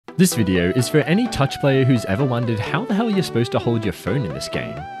This video is for any touch player who's ever wondered how the hell you're supposed to hold your phone in this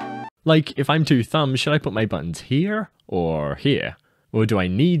game. Like, if I'm two thumbs, should I put my buttons here or here? Or do I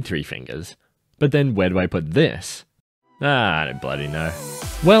need three fingers? But then where do I put this? I don't bloody know.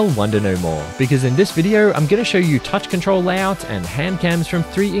 Well, wonder no more, because in this video I'm going to show you touch control layouts and hand cams from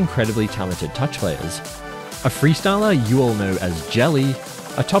three incredibly talented touch players. A freestyler you all know as Jelly,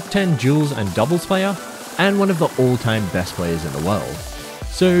 a top 10 duels and doubles player, and one of the all-time best players in the world.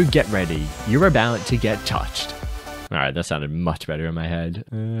 So get ready, you're about to get touched. Alright, that sounded much better in my head.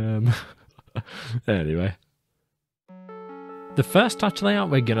 Anyway. The first touch layout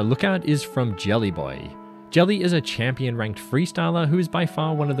we're going to look at is from Jelly Boy. Jelly is a champion-ranked freestyler who is by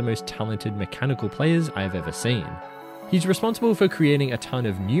far one of the most talented mechanical players I've ever seen. He's responsible for creating a ton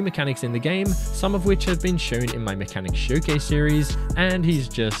of new mechanics in the game, some of which have been shown in my Mechanics Showcase series, and he's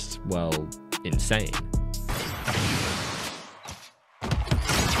just, well, insane.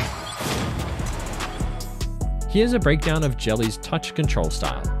 Here's a breakdown of Jelly's touch control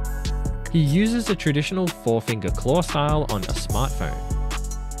style. He uses a traditional 4-finger claw style on a smartphone.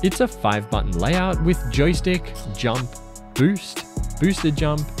 It's a 5-button layout with joystick, jump, boost, boosted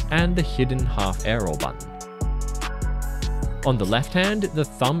jump, and the hidden half air roll button. On the left hand, the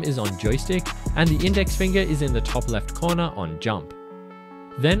thumb is on joystick, and the index finger is in the top left corner on jump.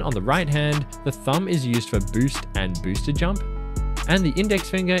 Then on the right hand, the thumb is used for boost and boosted jump, and the index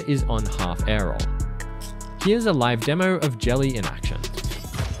finger is on half air roll. Here's a live demo of Jelly in action.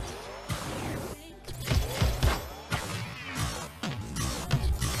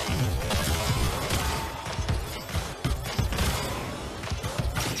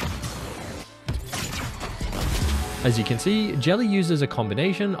 As you can see, Jelly uses a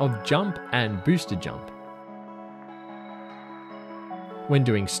combination of jump and boosted jump. When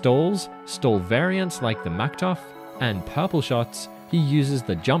doing stalls, stall variants like the Maktoff, and purple shots, he uses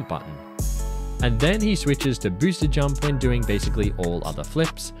the jump button. And then he switches to boosted jump when doing basically all other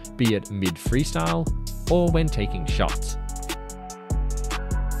flips, be it mid-freestyle or when taking shots.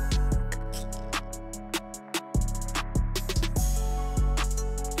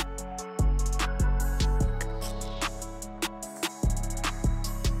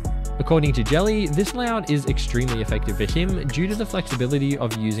 According to Jelly, this layout is extremely effective for him due to the flexibility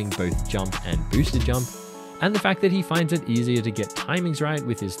of using both jump and boosted jump, and the fact that he finds it easier to get timings right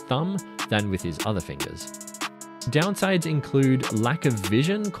with his thumb than with his other fingers. Downsides include lack of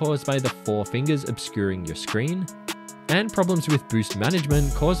vision caused by the 4 fingers obscuring your screen, and problems with boost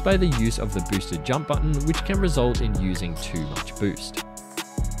management caused by the use of the boosted jump button, which can result in using too much boost.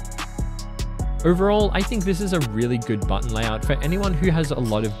 Overall, I think this is a really good button layout for anyone who has a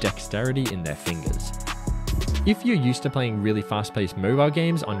lot of dexterity in their fingers. If you're used to playing really fast-paced mobile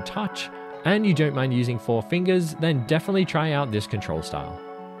games on touch, and you don't mind using 4 fingers, then definitely try out this control style.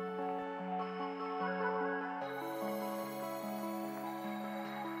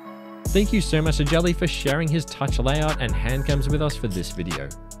 Thank you so much to Jelly for sharing his touch layout and hand cams with us for this video.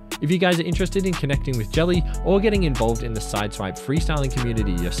 If you guys are interested in connecting with Jelly or getting involved in the Sideswipe freestyling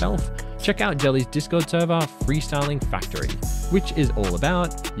community yourself, check out Jelly's Discord server, Freestyling Factory, which is all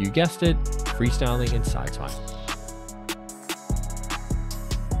about, you guessed it, freestyling in Sideswipe.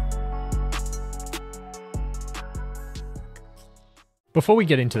 Before we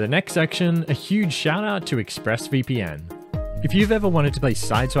get into the next section, a huge shout out to ExpressVPN. If you've ever wanted to play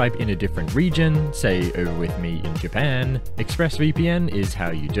Sideswipe in a different region, say over with me in Japan, ExpressVPN is how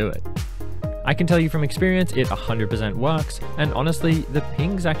you do it. I can tell you from experience it 100% works, and honestly, the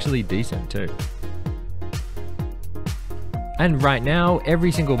ping's actually decent too. And right now,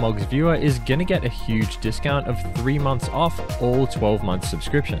 every single Mogz viewer is gonna get a huge discount of 3 months off all 12-month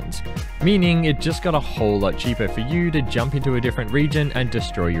subscriptions, meaning it just got a whole lot cheaper for you to jump into a different region and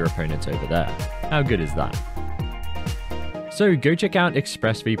destroy your opponents over there. How good is that? So go check out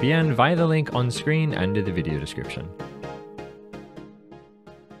ExpressVPN via the link on screen and in the video description.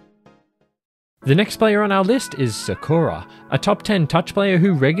 The next player on our list is Sakoorahh, a top 10 touch player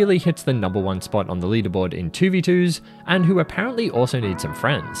who regularly hits the #1 spot on the leaderboard in 2v2s, and who apparently also needs some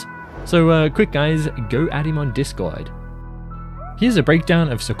friends. So quick guys, go add him on Discord. Here's a breakdown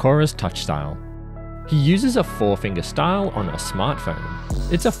of Sakoorahh's touch style. He uses a 4-finger style on a smartphone.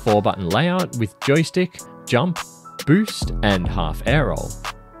 It's a 4-button layout with joystick, jump, boost, and half air roll.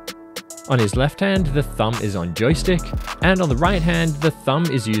 On his left hand, the thumb is on joystick, and on the right hand, the thumb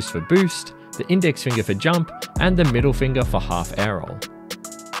is used for boost, the index finger for jump, and the middle finger for half air roll.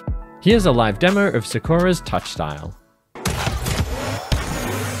 Here's a live demo of Sakoorahh's touch style.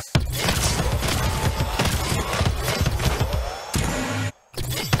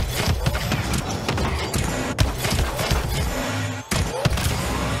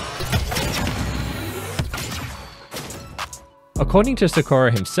 According to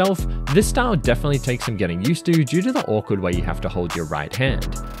Sakoorahh himself, this style definitely takes some getting used to due to the awkward way you have to hold your right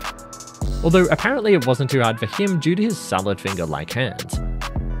hand. Although apparently it wasn't too hard for him due to his salad finger-like hands.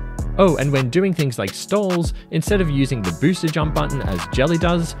 Oh, and when doing things like stalls, instead of using the boost to jump button as Jelly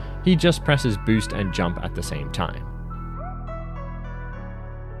does, he just presses boost and jump at the same time.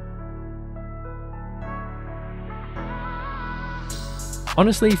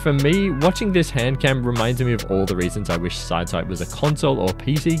 Honestly, for me, watching this handcam reminds me of all the reasons I wish Sideswipe was a console or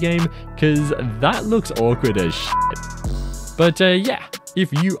PC game, cause that looks awkward as shit. But yeah,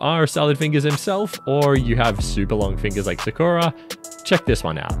 if you are Salad Fingers himself, or you have super long fingers like Sakoorahh, check this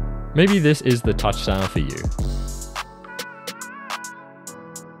one out. Maybe this is the touch style for you.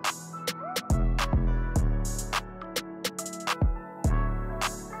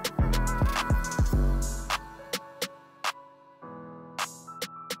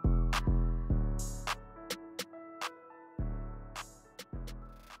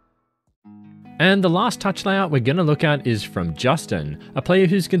 And the last touch layout we're gonna look at is from Justin, a player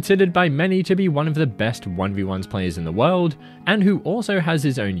who's considered by many to be one of the best 1v1s players in the world, and who also has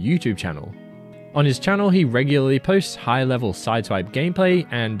his own YouTube channel. On his channel, he regularly posts high-level Sideswipe gameplay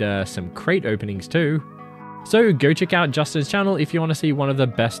and some crate openings too. So go check out Justin's channel if you want to see one of the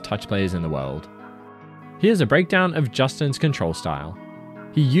best touch players in the world. Here's a breakdown of Justin's control style.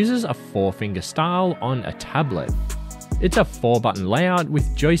 He uses a 4-finger style on a tablet. It's a 4-button layout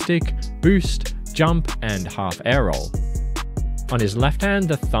with joystick, boost, jump, and half air roll. On his left hand,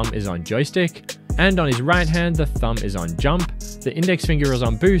 the thumb is on joystick, and on his right hand, the thumb is on jump, the index finger is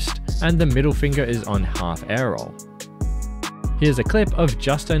on boost, and the middle finger is on half air roll. Here's a clip of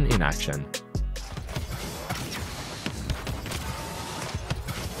Justin in action.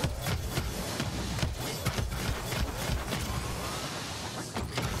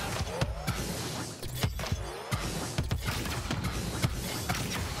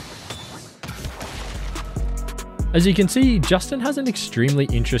 As you can see, Justin has an extremely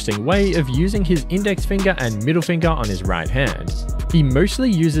interesting way of using his index finger and middle finger on his right hand. He mostly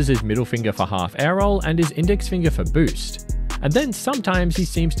uses his middle finger for half air roll and his index finger for boost. And then sometimes he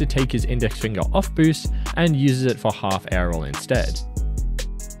seems to take his index finger off boost and uses it for half air roll instead.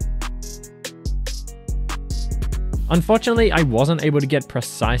 Unfortunately, I wasn't able to get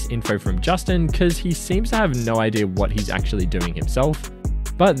precise info from Justin because he seems to have no idea what he's actually doing himself.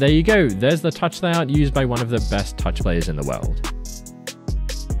 But there you go, there's the touch layout used by one of the best touch players in the world.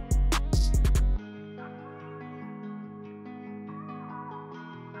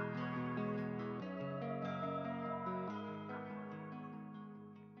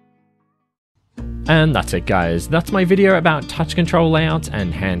 And that's it guys, that's my video about touch control layouts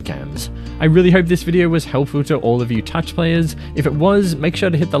and hand cams. I really hope this video was helpful to all of you touch players. If it was, make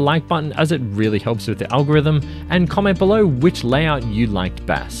sure to hit the like button as it really helps with the algorithm, and comment below which layout you liked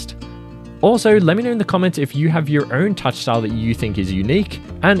best. Also, let me know in the comments if you have your own touch style that you think is unique,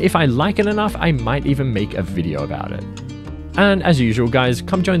 and if I like it enough, I might even make a video about it. And as usual guys,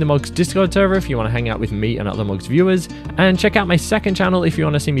 come join the Mogz Discord server if you want to hang out with me and other Mogz viewers, and check out my second channel if you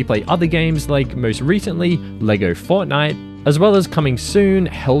want to see me play other games like most recently LEGO Fortnite, as well as coming soon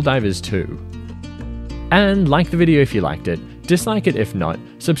Helldivers 2. And like the video if you liked it, dislike it if not,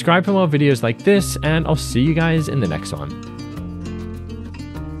 subscribe for more videos like this, and I'll see you guys in the next one.